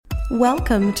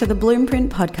Welcome to the Bloomprint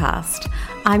Podcast.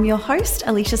 I'm your host,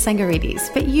 Alicia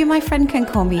Sangarides, but you, my friend, can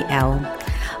call me Elle.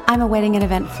 I'm a wedding and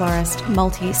event florist,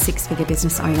 multi-six-figure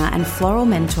business owner and floral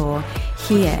mentor,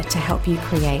 here to help you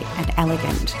create an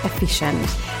elegant, efficient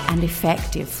and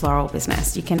effective floral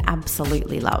business you can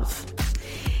absolutely love.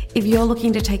 If you're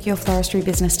looking to take your floristry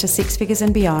business to six figures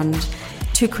and beyond,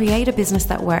 to create a business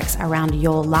that works around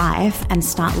your life and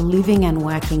start living and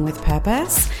working with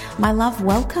purpose, my love,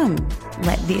 welcome.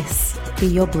 Let this be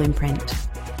your blueprint.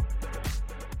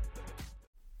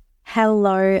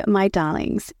 Hello, my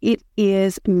darlings. It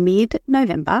is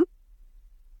mid-November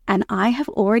and I have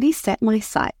already set my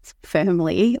sights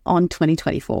firmly on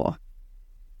 2024.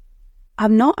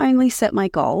 I've not only set my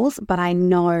goals, but I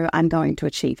know I'm going to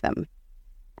achieve them.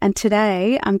 And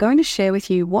today I'm going to share with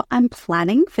you what I'm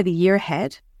planning for the year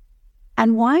ahead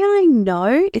and why I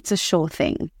know it's a sure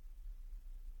thing.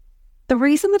 The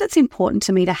reason that it's important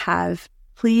to me to have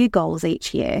clear goals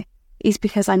each year is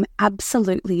because I'm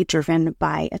absolutely driven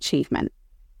by achievement.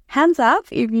 Hands up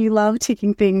if you love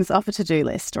ticking things off a to-do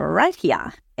list right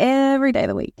here every day of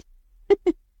the week.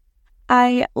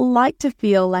 I like to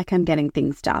feel like I'm getting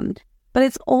things done, but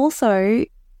it's also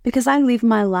because I live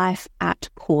my life at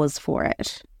cause for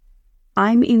it.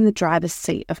 I'm in the driver's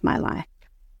seat of my life.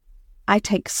 I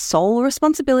take sole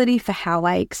responsibility for how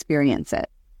I experience it.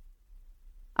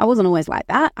 I wasn't always like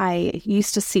that. I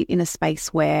used to sit in a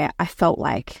space where I felt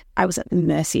like I was at the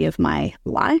mercy of my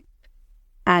life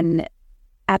and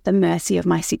at the mercy of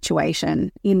my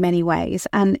situation in many ways,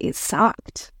 and it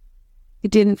sucked.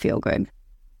 It didn't feel good.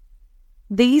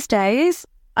 These days,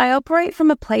 I operate from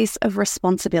a place of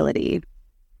responsibility.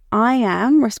 I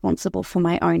am responsible for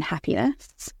my own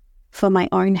happiness, for my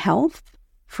own health,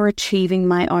 for achieving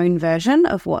my own version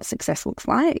of what success looks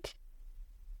like.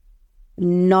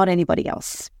 Not anybody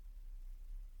else.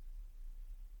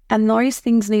 And those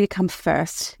things need to come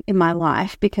first in my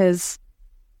life because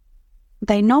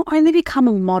they not only become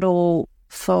a model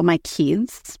for my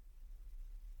kids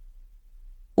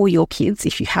or your kids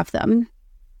if you have them,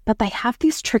 but they have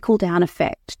this trickle-down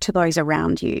effect to those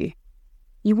around you.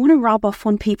 You want to rub off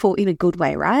on people in a good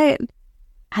way, right?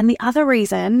 And the other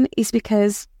reason is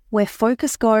because where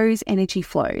focus goes, energy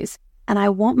flows. And I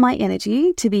want my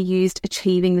energy to be used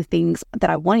achieving the things that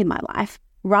I want in my life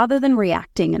rather than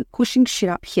reacting and pushing shit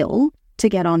uphill to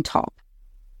get on top.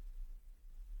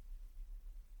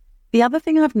 The other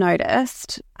thing I've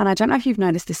noticed, and I don't know if you've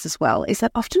noticed this as well, is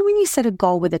that often when you set a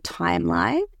goal with a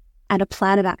timeline and a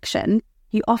plan of action,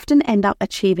 you often end up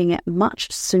achieving it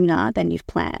much sooner than you've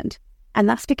planned. And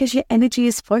that's because your energy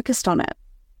is focused on it.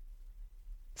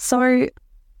 So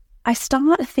I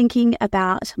start thinking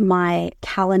about my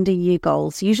calendar year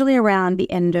goals, usually around the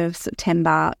end of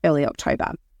September, early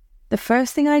October. The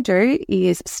first thing I do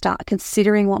is start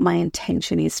considering what my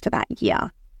intention is for that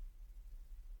year.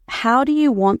 How do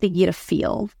you want the year to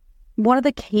feel? What are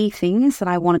the key things that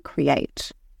I want to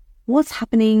create? What's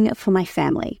happening for my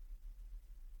family?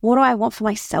 What do I want for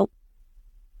myself?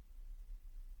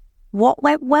 What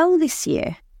went well this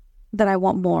year that I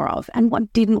want more of, and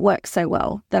what didn't work so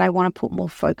well that I want to put more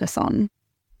focus on?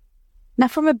 Now,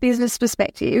 from a business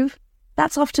perspective,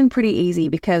 that's often pretty easy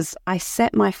because I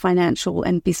set my financial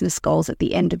and business goals at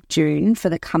the end of June for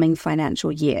the coming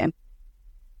financial year.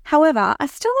 However, I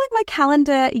still like my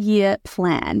calendar year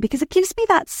plan because it gives me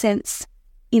that sense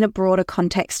in a broader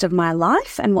context of my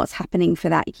life and what's happening for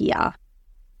that year.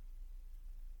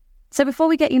 So before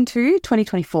we get into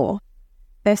 2024,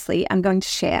 firstly, I'm going to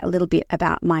share a little bit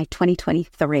about my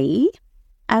 2023.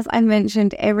 As I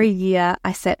mentioned, every year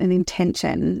I set an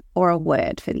intention or a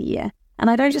word for the year. And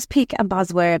I don't just pick a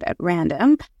buzzword at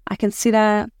random. I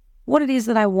consider what it is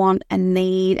that I want and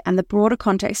need and the broader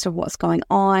context of what's going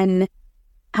on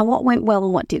and what went well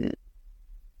and what didn't.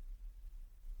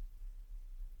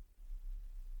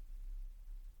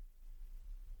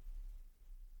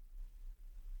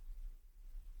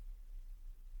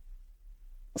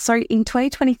 So in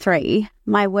 2023,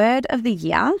 my word of the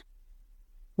year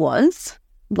was,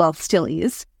 well, still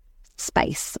is,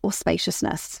 space or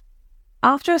spaciousness.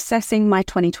 After assessing my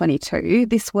 2022,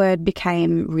 this word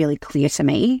became really clear to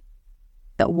me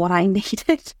that what I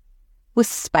needed was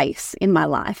space in my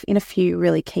life in a few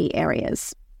really key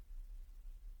areas.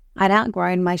 I'd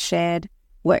outgrown my shared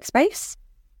workspace,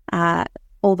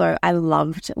 although I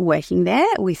loved working there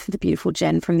with the beautiful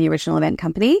Jen from the Original Event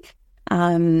Company.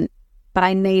 But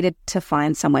I needed to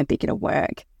find somewhere bigger to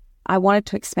work. I wanted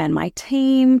to expand my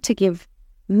team to give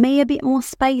me a bit more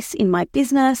space in my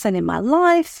business and in my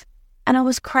life. And I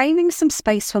was craving some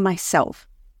space for myself.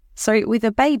 So with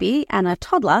a baby and a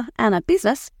toddler and a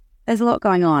business, there's a lot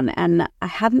going on. And I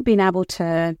haven't been able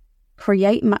to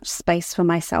create much space for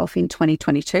myself in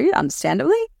 2022,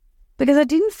 understandably, because I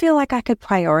didn't feel like I could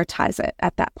prioritize it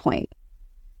at that point.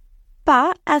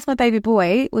 But as my baby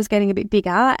boy was getting a bit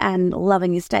bigger and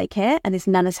loving his daycare and his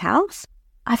nana's house,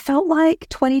 I felt like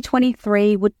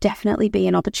 2023 would definitely be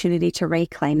an opportunity to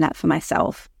reclaim that for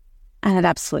myself. And it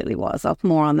absolutely was. I'll have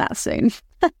more on that soon.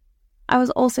 I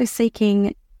was also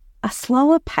seeking a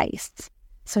slower pace,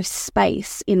 so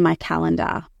space in my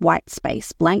calendar, white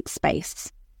space, blank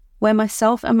space, where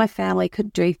myself and my family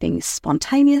could do things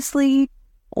spontaneously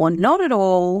or not at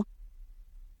all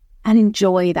and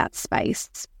enjoy that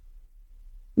space.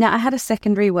 Now, I had a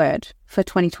secondary word for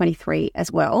 2023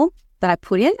 as well that I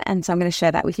put in, and so I'm going to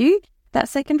share that with you. That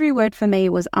secondary word for me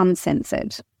was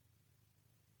uncensored.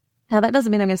 Now, that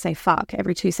doesn't mean I'm going to say fuck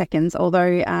every 2 seconds,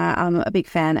 although I'm a big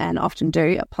fan and often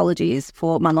do. Apologies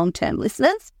for my long-term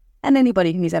listeners and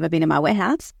anybody who's ever been in my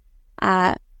warehouse.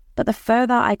 But the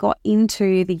further I got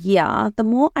into the year, the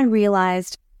more I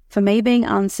realized for me being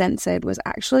uncensored was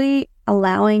actually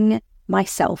allowing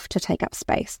myself to take up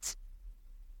space,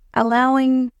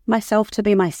 allowing myself to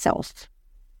be myself.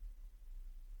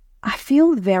 I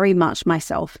feel very much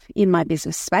myself in my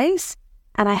business space,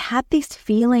 and I had this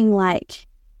feeling like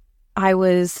I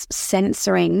was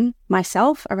censoring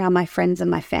myself around my friends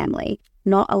and my family,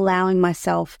 not allowing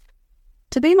myself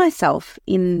to be myself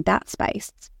in that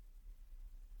space.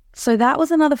 So that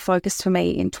was another focus for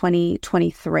me in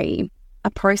 2023,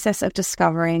 a process of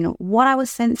discovering what I was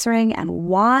censoring and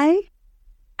why,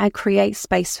 and create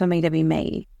space for me to be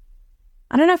me.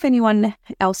 I don't know if anyone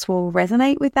else will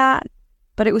resonate with that,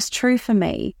 but it was true for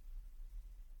me.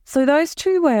 So those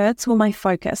 2 words were my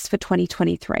focus for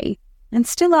 2023. And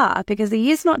still are, because the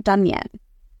year's not done yet.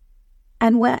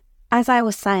 And as I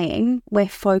was saying, where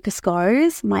focus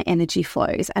goes, my energy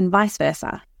flows, and vice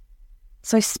versa.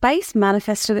 So space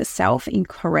manifested itself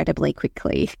incredibly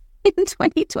quickly in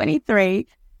 2023.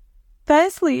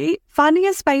 Firstly, finding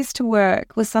a space to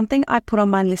work was something I put on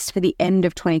my list for the end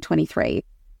of 2023.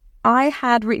 I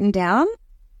had written down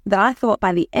that I thought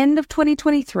by the end of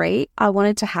 2023, I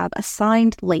wanted to have a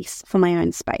signed lease for my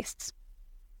own space.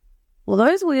 Well,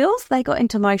 those wheels, they got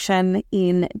into motion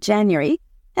in January,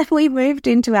 and we moved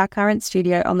into our current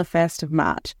studio on the 1st of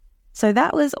March. So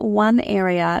that was one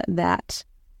area that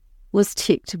was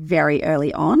ticked very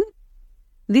early on.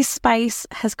 This space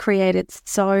has created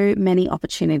so many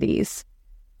opportunities.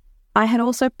 I had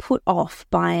also put off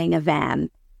buying a van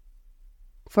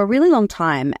for a really long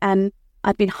time, and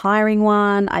I'd been hiring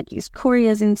one. I'd used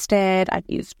couriers instead. I'd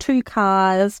used 2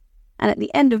 cars. And at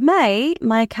the end of May,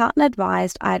 my accountant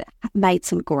advised I'd made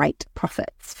some great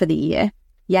profits for the year.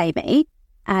 Yay me.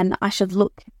 And I should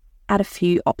look at a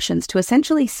few options to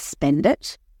essentially spend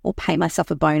it or pay myself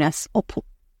a bonus or put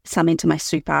some into my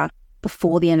super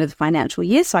before the end of the financial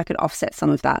year so I could offset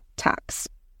some of that tax.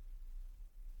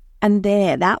 And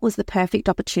that was the perfect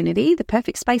opportunity, the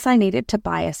perfect space I needed to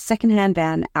buy a secondhand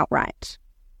van outright.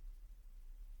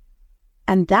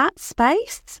 And that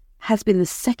space has been the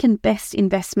second best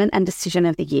investment and decision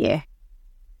of the year.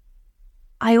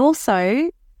 I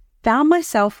also found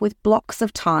myself with blocks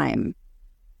of time.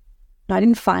 I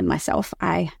didn't find myself.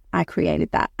 I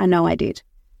created that. I know I did.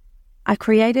 I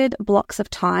created blocks of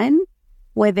time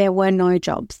where there were no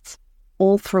jobs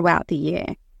all throughout the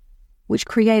year, which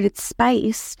created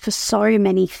space for so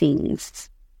many things.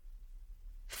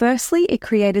 Firstly, it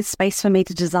created space for me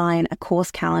to design a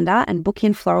course calendar and book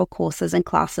in floral courses and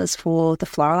classes for the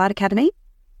Floral Art Academy.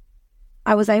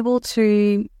 I was able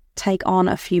to take on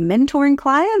a few mentoring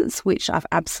clients, which I've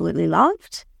absolutely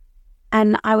loved.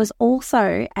 And I was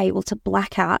also able to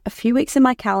black out a few weeks in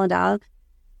my calendar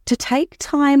to take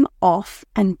time off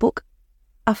and book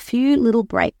a few little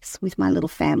breaks with my little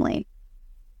family.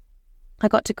 I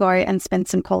got to go and spend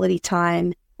some quality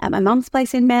time at my mum's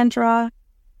place in Mandurah.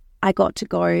 I got to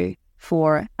go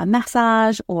for a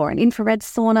massage or an infrared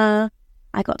sauna.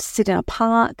 I got to sit in a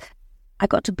park. I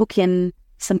got to book in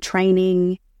some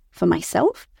training for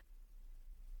myself.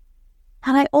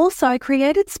 And I also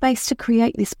created space to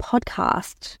create this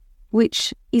podcast,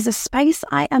 which is a space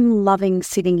I am loving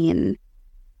sitting in.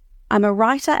 I'm a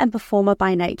writer and performer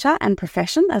by nature and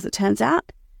profession, as it turns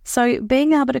out. So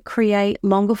being able to create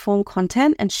longer form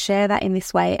content and share that in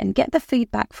this way and get the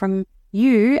feedback from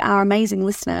you, our amazing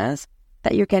listeners,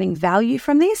 that you're getting value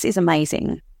from this is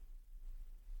amazing.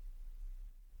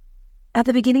 At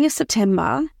the beginning of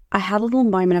September, I had a little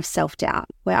moment of self-doubt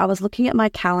where I was looking at my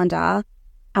calendar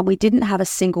and we didn't have a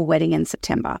single wedding in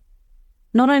September.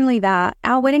 Not only that,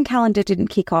 our wedding calendar didn't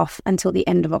kick off until the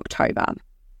end of October.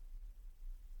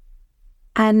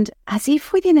 And as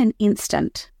if within an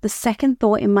instant, the second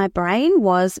thought in my brain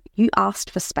was, you asked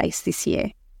for space this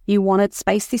year. You wanted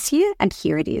space this year, and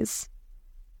here it is.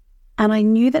 And I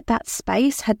knew that that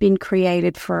space had been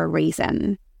created for a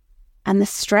reason. And the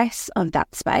stress of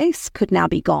that space could now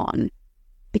be gone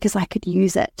because I could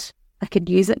use it. I could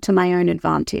use it to my own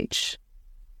advantage.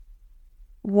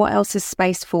 What else is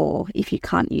space for if you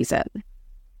can't use it?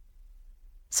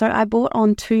 So I brought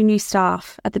on 2 new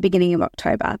staff at the beginning of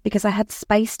October because I had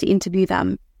space to interview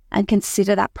them and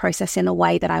consider that process in a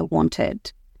way that I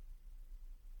wanted.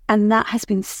 And that has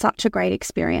been such a great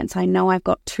experience. I know I've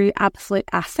got 2 absolute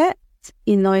assets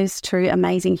in those 2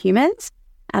 amazing humans,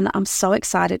 and I'm so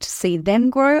excited to see them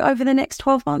grow over the next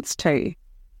 12 months too.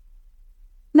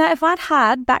 Now, if I'd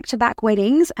had back-to-back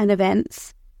weddings and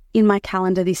events in my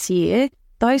calendar this year,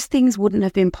 those things wouldn't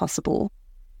have been possible.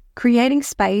 Creating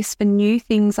space for new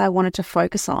things I wanted to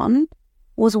focus on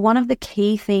was one of the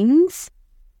key things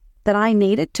that I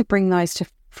needed to bring those to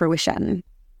fruition.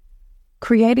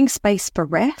 Creating space for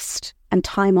rest and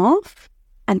time off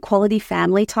and quality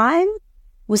family time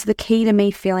was the key to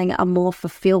me feeling a more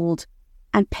fulfilled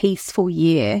and peaceful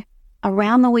year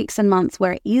around the weeks and months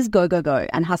where it is go, go, go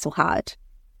and hustle hard.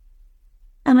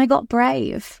 And I got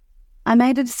brave. I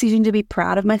made a decision to be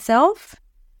proud of myself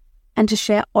and to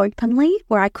share openly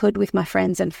where I could with my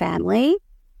friends and family.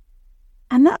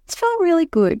 And that's felt really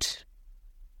good.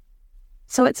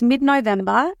 So it's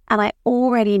mid-November and I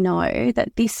already know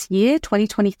that this year,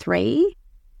 2023,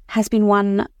 has been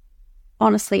one,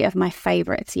 honestly, of my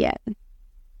favourites yet.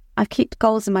 I've kicked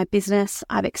goals in my business,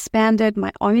 I've expanded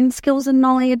my own skills and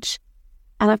knowledge,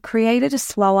 and I've created a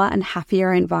slower and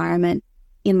happier environment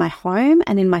in my home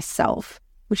and in myself,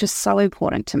 which is so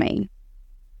important to me.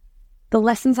 The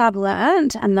lessons I've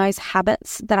learned and those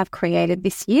habits that I've created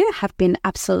this year have been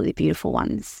absolutely beautiful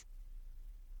ones.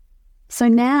 So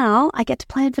now I get to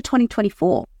plan for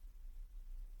 2024.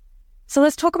 So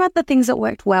let's talk about the things that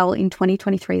worked well in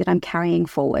 2023 that I'm carrying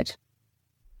forward.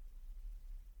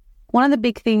 One of the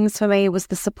big things for me was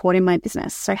the support in my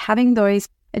business. So having those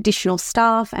additional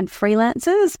staff and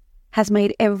freelancers has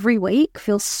made every week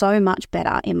feel so much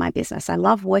better in my business. I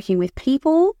love working with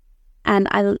people, and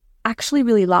I actually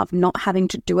really love not having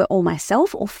to do it all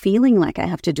myself or feeling like I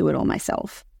have to do it all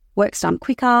myself. Work's done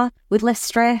quicker, with less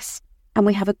stress, and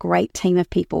we have a great team of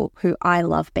people who I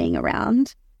love being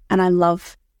around, and I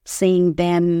love seeing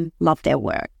them love their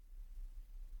work.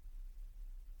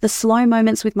 The slow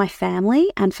moments with my family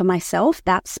and for myself,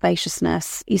 that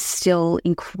spaciousness is still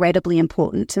incredibly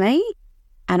important to me.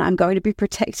 And I'm going to be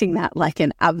protecting that like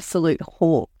an absolute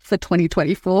hawk for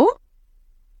 2024.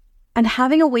 And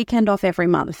having a weekend off every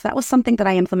month, that was something that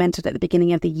I implemented at the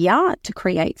beginning of the year to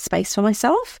create space for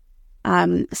myself.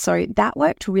 So that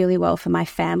worked really well for my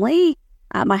family.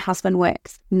 My husband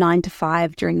works 9 to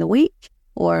 5 during the week,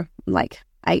 or like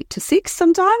 8 to 6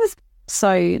 sometimes.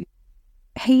 So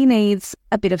he needs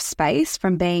a bit of space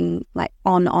from being like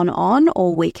on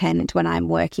all weekend when I'm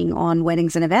working on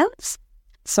weddings and events.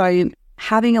 So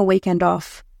having a weekend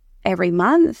off every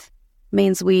month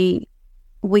means we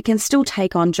can still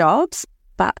take on jobs,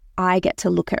 but I get to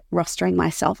look at rostering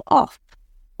myself off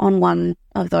on one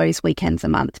of those weekends a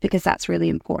month because that's really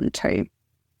important too.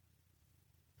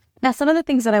 Now, some of the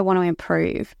things that I want to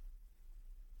improve: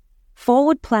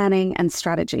 forward planning and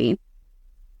strategy.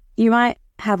 You might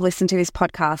have listened to this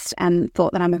podcast and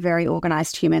thought that I'm a very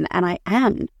organized human, and I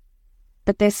am.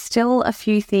 But there's still a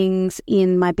few things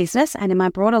in my business and in my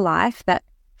broader life that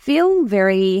feel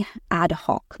very ad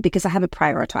hoc because I haven't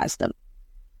prioritized them.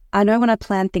 I know when I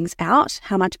plan things out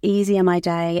how much easier my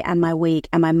day and my week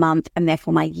and my month and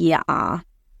therefore my year are.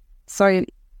 So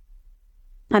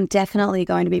I'm definitely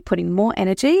going to be putting more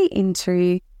energy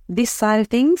into this side of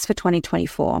things for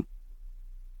 2024.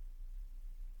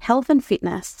 Health and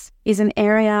fitness is an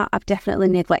area I've definitely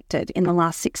neglected in the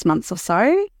last 6 months or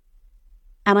so.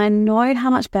 And I know how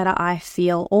much better I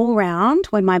feel all round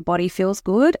when my body feels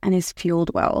good and is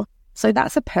fueled well. So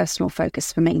that's a personal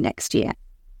focus for me next year.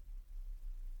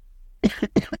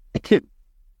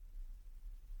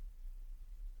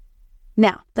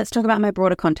 Now, let's talk about my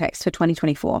broader context for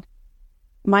 2024.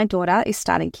 My daughter is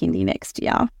starting kindy next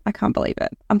year. I can't believe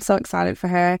it. I'm so excited for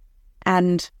her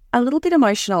and a little bit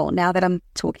emotional now that I'm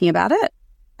talking about it.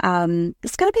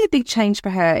 It's going to be a big change for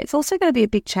her. It's also going to be a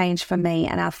big change for me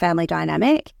and our family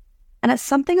dynamic. And it's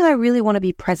something I really want to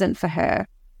be present for her.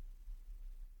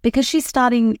 Because she's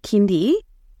starting kindy,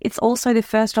 it's also the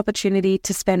first opportunity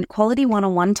to spend quality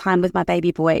one-on-one time with my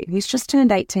baby boy, who's just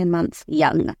turned 18 months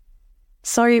young.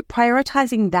 So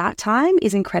prioritizing that time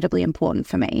is incredibly important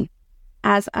for me.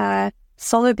 As a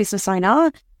solo business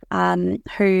owner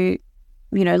who,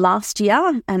 last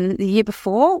year and the year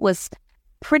before was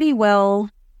pretty well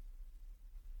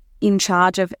in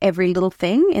charge of every little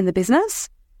thing in the business.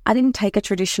 I didn't take a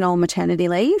traditional maternity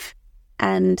leave,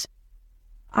 and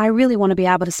I really want to be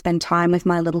able to spend time with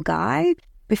my little guy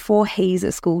before he's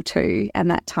at school too, and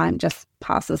that time just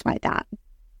passes like that.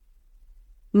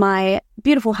 My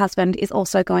beautiful husband is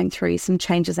also going through some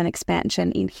changes and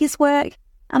expansion in his work,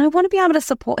 and I want to be able to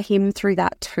support him through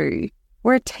that too.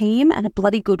 We're a team, and a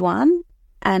bloody good one,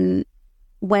 and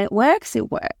when it works, it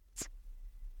works.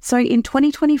 So in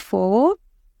 2024,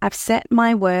 I've set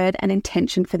my word and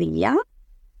intention for the year,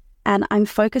 and I'm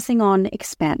focusing on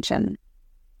expansion.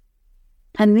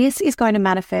 And this is going to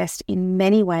manifest in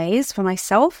many ways for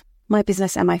myself, my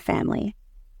business, and my family.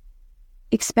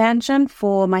 Expansion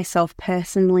for myself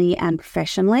personally and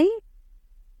professionally.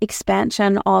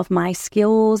 Expansion of my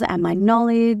skills and my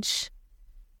knowledge,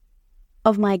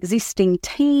 of my existing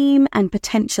team and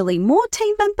potentially more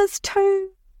team members too,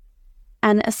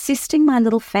 and assisting my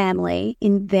little family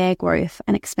in their growth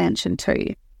and expansion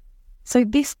too. So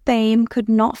this theme could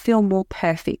not feel more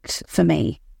perfect for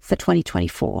me for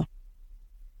 2024.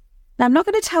 Now, I'm not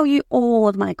going to tell you all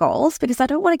of my goals because I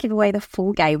don't want to give away the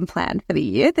full game plan for the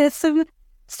year. There's some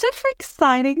super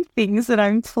exciting things that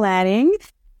I'm planning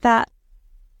that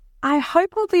I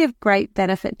hope will be of great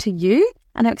benefit to you.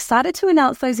 And I'm excited to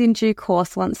announce those in due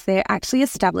course once they're actually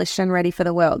established and ready for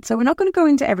the world. So we're not going to go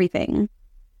into everything,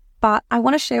 but I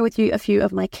want to share with you a few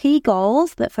of my key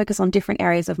goals that focus on different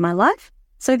areas of my life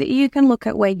so that you can look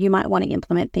at where you might want to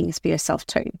implement things for yourself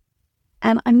too.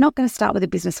 And I'm not going to start with a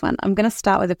business one. I'm going to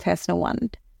start with a personal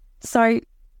one. So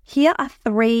here are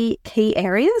 3 key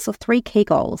areas or 3 key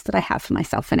goals that I have for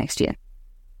myself for next year.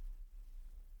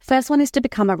 First one is to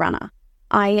become a runner.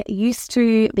 I used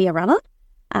to be a runner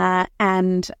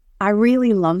and I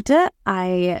really loved it.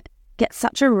 I get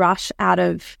such a rush out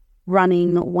of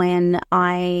running when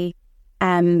I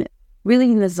am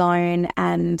really in the zone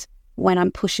and when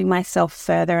I'm pushing myself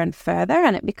further and further,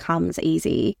 and it becomes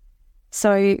easy.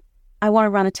 So I want to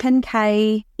run a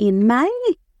 10K in May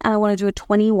and I want to do a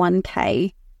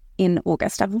 21K in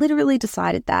August. I've literally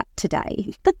decided that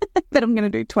today that I'm going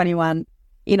to do 21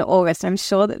 in August. I'm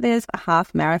sure that there's a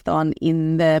half marathon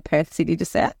in the Perth city to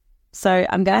set. So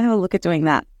I'm going to have a look at doing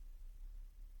that.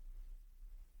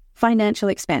 Financial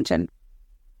expansion.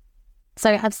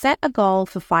 So I've set a goal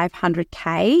for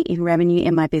 500K in revenue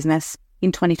in my business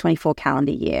in 2024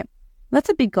 calendar year. That's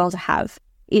a big goal to have.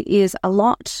 It is a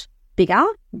lot bigger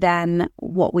than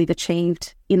what we've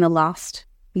achieved in the last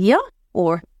year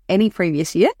or any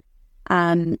previous year.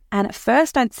 And at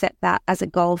first I'd set that as a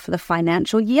goal for the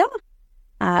financial year,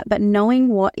 but knowing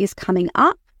what is coming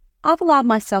up, I've allowed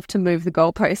myself to move the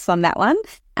goalposts on that one,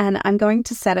 and I'm going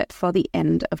to set it for the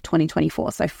end of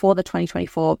 2024. So for the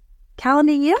 2024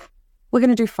 calendar year, we're going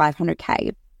to do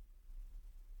 500K.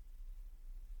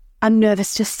 I'm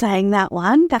nervous just saying that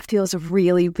one. That feels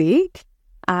really big,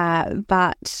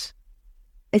 but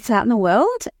it's out in the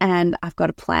world and I've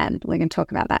got a plan. We're going to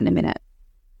talk about that in a minute.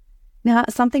 Now,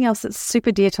 something else that's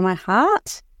super dear to my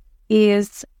heart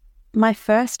is my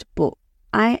first book.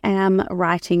 I am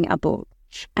writing a book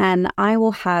and I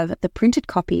will have the printed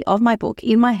copy of my book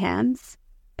in my hands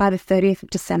by the 30th of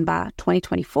December,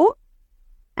 2024.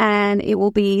 And it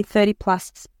will be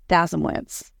 30,000+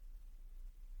 words.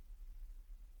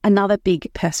 Another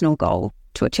big personal goal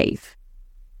to achieve.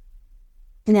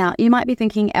 Now, you might be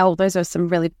thinking, Elle, those are some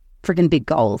really friggin' big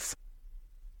goals.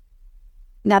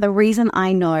 Now, the reason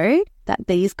I know that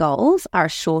these goals are a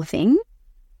sure thing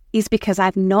is because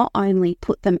I've not only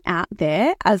put them out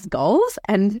there as goals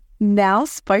and now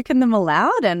spoken them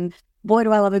aloud, and boy,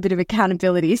 do I love a bit of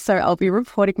accountability, so I'll be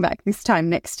reporting back this time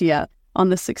next year on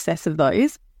the success of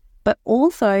those, but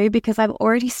also because I've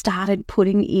already started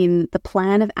putting in the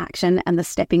plan of action and the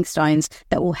stepping stones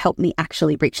that will help me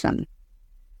actually reach them.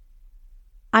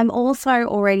 I'm also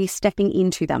already stepping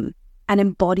into them and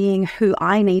embodying who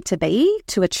I need to be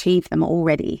to achieve them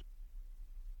already.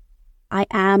 I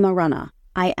am a runner.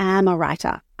 I am a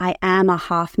writer. I am a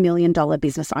 $500,000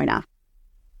 business owner.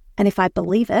 And if I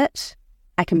believe it,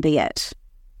 I can be it.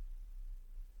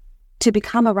 To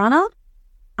become a runner,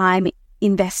 I'm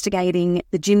investigating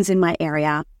the gyms in my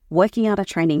area, working out a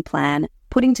training plan,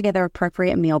 putting together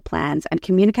appropriate meal plans, and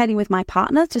communicating with my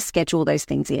partner to schedule those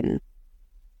things in.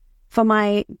 For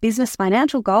my business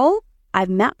financial goal, I've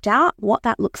mapped out what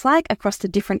that looks like across the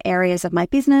different areas of my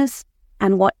business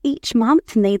and what each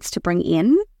month needs to bring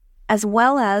in, as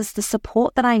well as the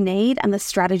support that I need and the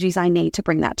strategies I need to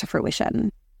bring that to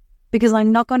fruition. Because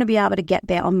I'm not going to be able to get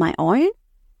there on my own,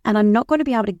 and I'm not going to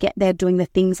be able to get there doing the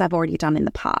things I've already done in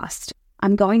the past.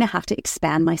 I'm going to have to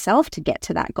expand myself to get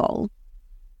to that goal.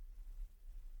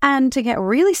 And to get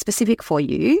really specific for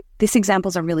you, this example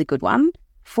is a really good one.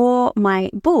 For my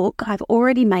book, I've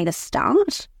already made a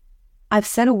start. I've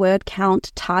set a word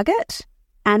count target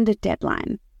and a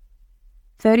deadline.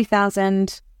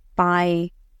 30,000 by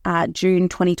June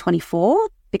 2024,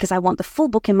 because I want the full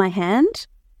book in my hand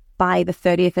by the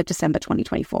 30th of December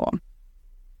 2024.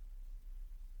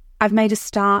 I've made a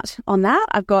start on that.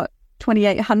 I've got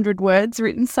 2,800 words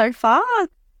written so far.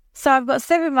 So I've got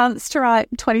 7 months to write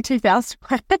 22,000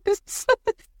 words,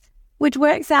 which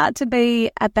works out to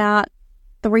be about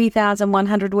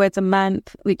 3,100 words a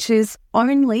month, which is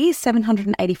only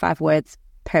 785 words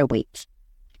per week.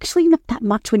 Actually, not that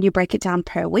much when you break it down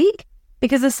per week,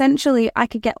 because essentially I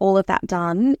could get all of that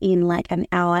done in like an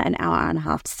hour and a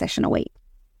half session a week.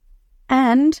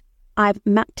 And I've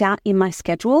mapped out in my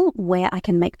schedule where I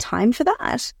can make time for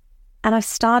that. And I've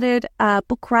started a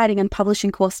book writing and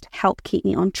publishing course to help keep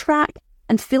me on track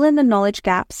and fill in the knowledge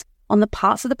gaps on the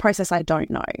parts of the process I don't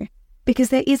know. Because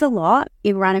there is a lot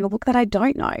in writing a book that I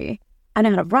don't know. I know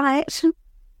how to write,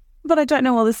 but I don't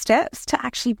know all the steps to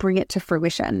actually bring it to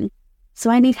fruition.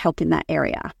 So I need help in that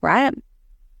area, right?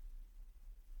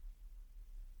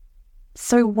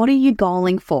 So what are you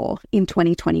goaling for in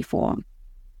 2024?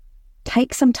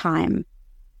 Take some time.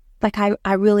 Like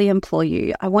I really implore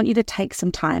you, I want you to take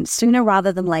some time sooner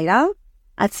rather than later.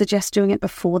 I'd suggest doing it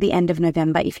before the end of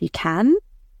November if you can,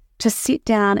 to sit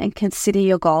down and consider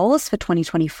your goals for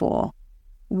 2024,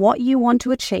 what you want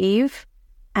to achieve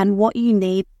and what you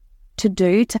need to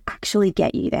do to actually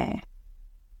get you there.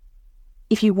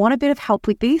 If you want a bit of help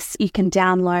with this, you can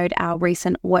download our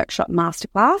recent workshop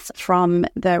masterclass from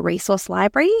the resource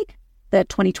library, the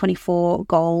 2024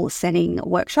 goal setting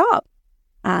workshop,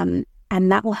 and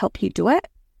that will help you do it.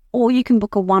 Or you can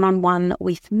book a one-on-one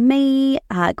with me,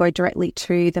 go directly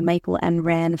to the Maple and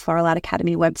Wren Floral Art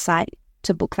Academy website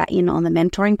to book that in on the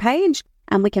mentoring page,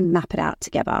 and we can map it out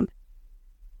together.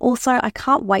 Also, I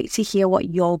can't wait to hear what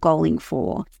you're goaling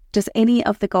for. Does any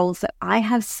of the goals that I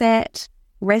have set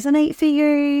resonate for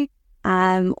you?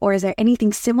 Or is there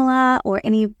anything similar or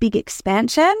any big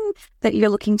expansion that you're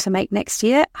looking to make next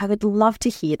year? I would love to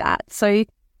hear that. So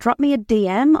drop me a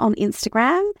DM on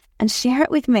Instagram and share it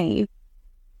with me.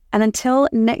 And until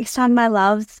next time, my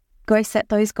loves, go set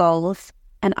those goals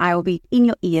and I will be in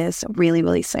your ears really,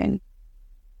 really soon.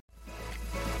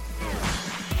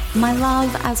 My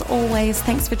love, as always,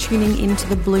 thanks for tuning into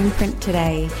the Bloomprint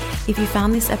today. If you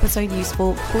found this episode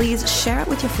useful, please share it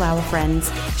with your flower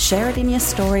friends, share it in your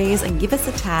stories and give us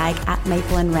a tag at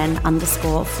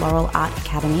 @MapleandWren_Floral Art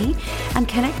Academy and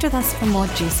connect with us for more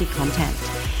juicy content.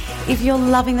 If you're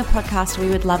loving the podcast, we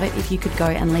would love it if you could go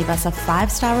and leave us a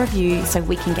 5-star review so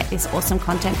we can get this awesome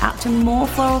content out to more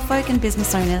floral folk and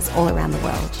business owners all around the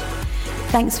world.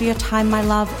 Thanks for your time, my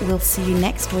love. We'll see you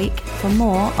next week for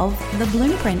more of The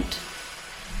Bloomprint.